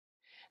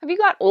Have you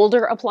got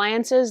older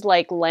appliances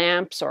like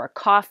lamps or a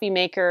coffee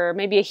maker,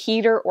 maybe a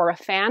heater or a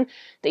fan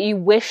that you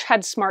wish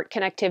had smart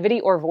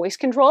connectivity or voice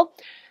control?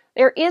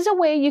 There is a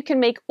way you can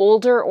make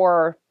older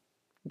or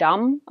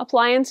dumb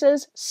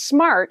appliances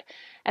smart,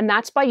 and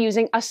that's by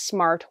using a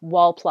smart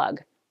wall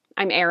plug.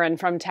 I'm Erin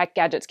from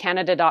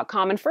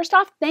techgadgetscanada.com, and first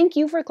off, thank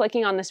you for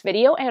clicking on this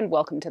video and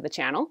welcome to the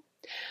channel.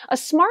 A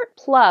smart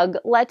plug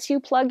lets you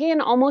plug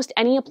in almost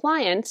any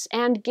appliance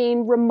and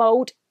gain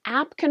remote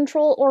app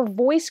control or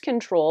voice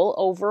control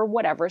over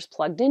whatever's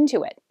plugged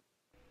into it.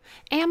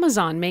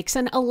 Amazon makes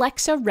an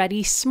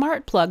Alexa-ready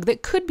smart plug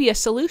that could be a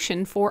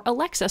solution for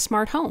Alexa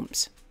smart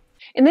homes.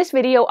 In this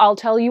video, I'll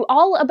tell you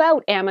all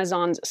about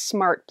Amazon's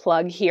smart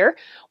plug here,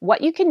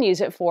 what you can use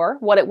it for,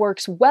 what it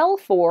works well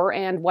for,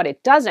 and what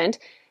it doesn't.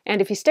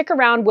 And if you stick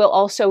around, we'll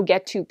also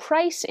get to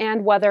price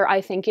and whether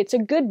I think it's a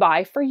good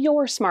buy for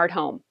your smart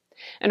home.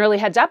 An early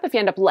heads up, if you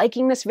end up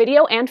liking this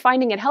video and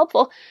finding it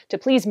helpful, to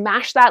please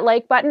mash that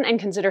like button and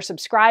consider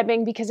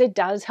subscribing because it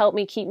does help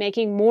me keep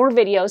making more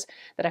videos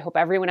that I hope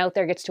everyone out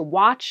there gets to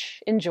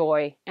watch,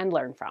 enjoy, and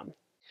learn from.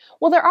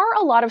 Well, there are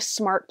a lot of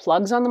smart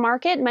plugs on the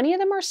market. Many of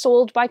them are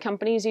sold by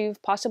companies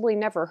you've possibly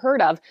never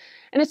heard of,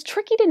 and it's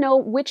tricky to know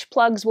which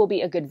plugs will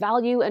be a good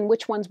value and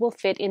which ones will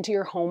fit into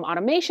your home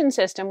automation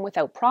system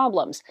without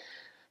problems.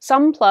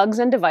 Some plugs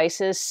and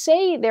devices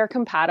say they're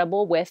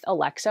compatible with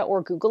Alexa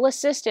or Google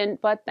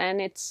Assistant, but then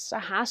it's a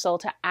hassle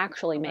to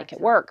actually make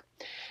it work.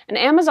 An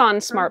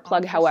Amazon smart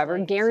plug, however,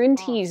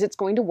 guarantees it's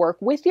going to work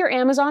with your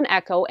Amazon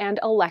Echo and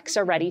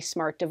Alexa-ready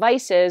smart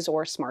devices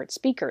or smart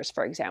speakers,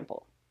 for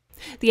example.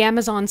 The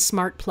Amazon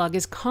Smart Plug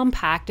is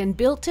compact and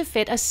built to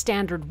fit a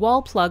standard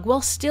wall plug while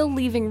still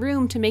leaving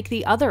room to make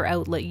the other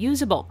outlet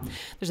usable.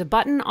 There's a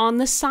button on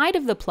the side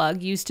of the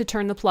plug used to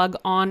turn the plug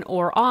on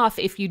or off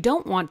if you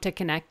don't want to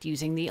connect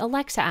using the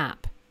Alexa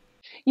app.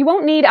 You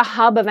won't need a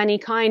hub of any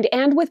kind,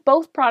 and with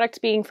both products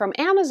being from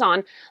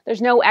Amazon,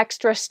 there's no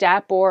extra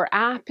step or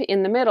app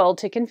in the middle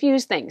to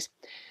confuse things.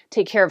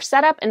 Take care of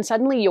setup and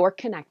suddenly you're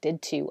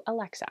connected to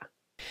Alexa.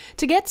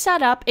 To get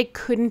set up, it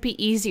couldn't be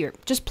easier.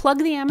 Just plug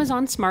the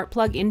Amazon Smart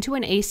Plug into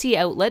an AC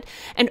outlet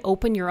and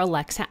open your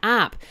Alexa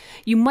app.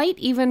 You might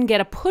even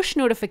get a push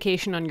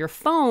notification on your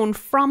phone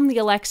from the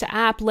Alexa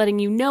app letting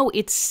you know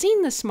it's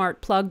seen the smart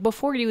plug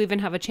before you even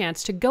have a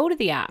chance to go to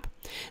the app.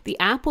 The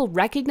app will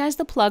recognize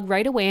the plug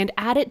right away and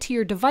add it to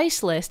your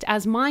device list,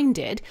 as mine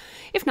did.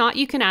 If not,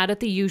 you can add it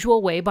the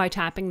usual way by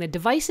tapping the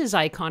devices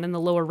icon in the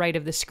lower right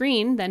of the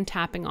screen, then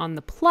tapping on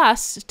the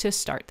plus to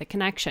start the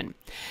connection.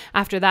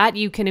 After that,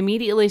 you can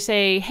immediately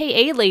say,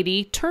 "Hey,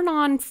 A-Lady, turn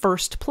on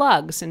first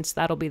plug," since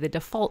that'll be the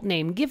default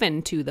name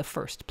given to the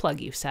first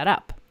plug you set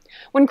up.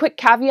 One quick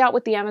caveat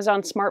with the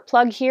Amazon Smart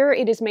Plug here,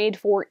 it is made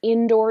for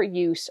indoor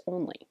use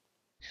only.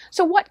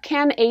 So what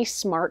can a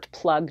smart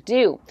plug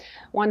do?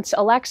 Once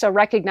Alexa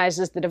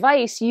recognizes the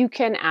device, you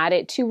can add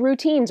it to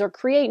routines or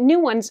create new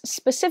ones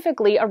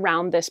specifically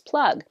around this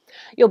plug.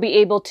 You'll be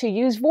able to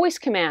use voice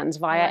commands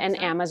via an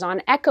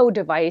Amazon Echo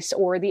device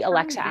or the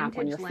Alexa app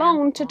on your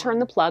phone to turn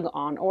the plug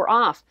on or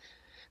off.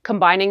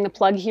 Combining the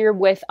plug here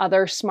with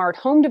other smart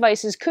home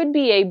devices could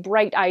be a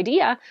bright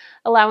idea,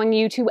 allowing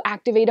you to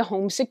activate a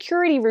home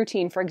security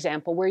routine, for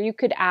example, where you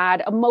could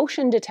add a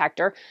motion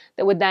detector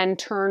that would then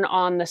turn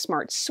on the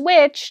smart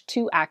switch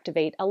to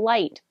activate a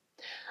light.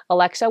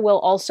 Alexa will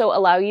also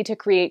allow you to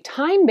create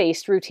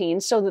time-based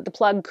routines so that the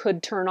plug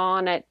could turn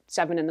on at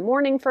 7 in the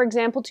morning, for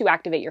example, to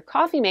activate your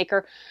coffee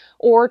maker,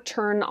 or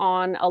turn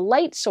on a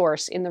light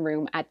source in the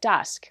room at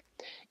dusk.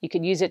 You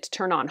could use it to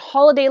turn on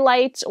holiday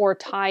lights or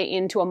tie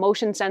into a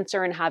motion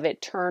sensor and have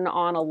it turn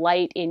on a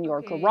light in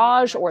your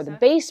garage or the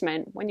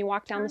basement when you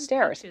walk down the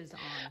stairs.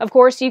 Of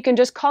course, you can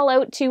just call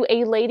out to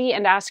A-Lady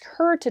and ask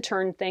her to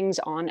turn things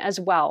on as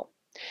well.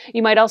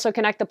 You might also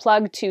connect the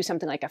plug to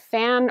something like a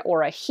fan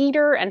or a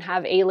heater and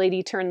have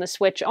A-Lady turn the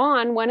switch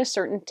on when a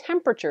certain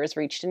temperature is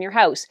reached in your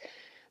house.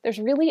 There's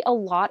really a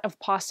lot of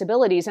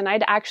possibilities, and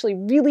I'd actually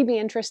really be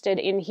interested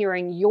in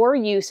hearing your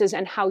uses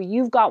and how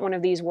you've got one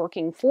of these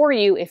working for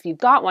you if you've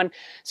got one,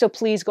 so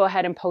please go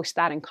ahead and post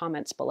that in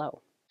comments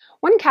below.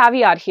 One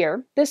caveat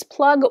here, this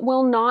plug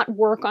will not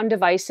work on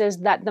devices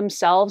that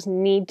themselves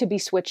need to be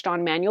switched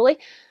on manually.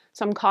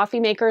 Some coffee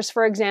makers,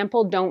 for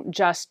example, don't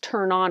just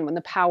turn on when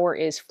the power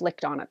is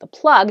flicked on at the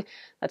plug.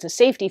 That's a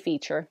safety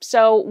feature.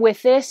 So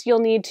with this, you'll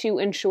need to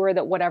ensure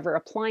that whatever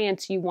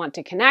appliance you want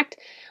to connect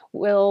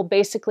will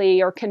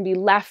basically, or can be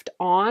left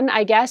on,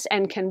 I guess,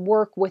 and can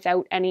work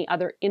without any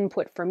other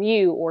input from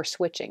you or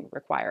switching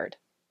required.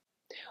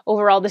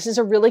 Overall, this is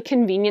a really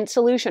convenient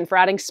solution for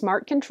adding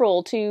smart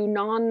control to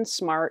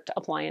non-smart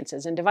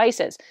appliances and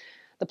devices.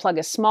 The plug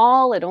is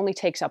small, it only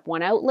takes up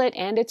one outlet,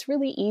 and it's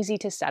really easy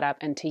to set up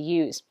and to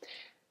use.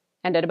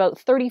 And at about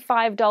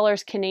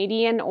 $35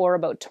 Canadian or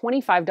about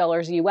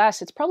 $25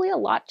 US, it's probably a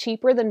lot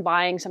cheaper than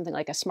buying something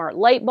like a smart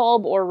light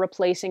bulb or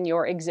replacing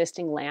your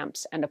existing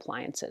lamps and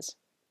appliances.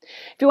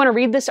 If you want to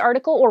read this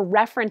article or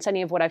reference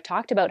any of what I've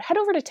talked about, head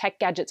over to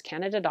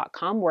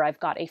techgadgetscanada.com where I've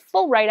got a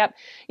full write-up.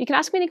 You can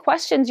ask me any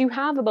questions you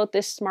have about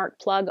this smart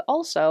plug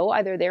also,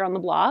 either there on the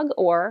blog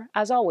or,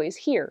 as always,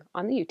 here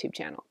on the YouTube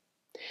channel.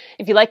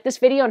 If you liked this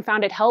video and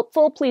found it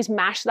helpful, please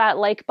mash that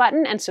like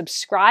button and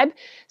subscribe,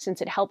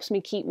 since it helps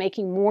me keep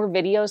making more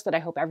videos that I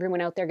hope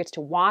everyone out there gets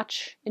to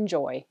watch,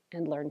 enjoy,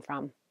 and learn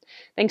from.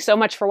 Thanks so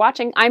much for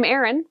watching. I'm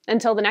Erin.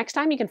 Until the next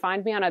time, you can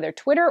find me on either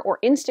Twitter or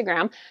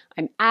Instagram.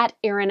 I'm at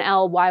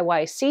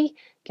ErinLYYC. You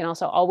can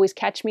also always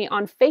catch me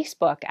on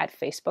Facebook at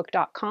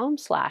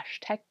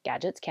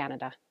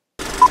facebook.com/techgadgetscanada.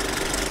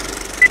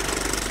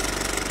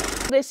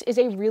 This is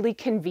a really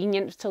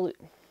convenient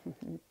solution.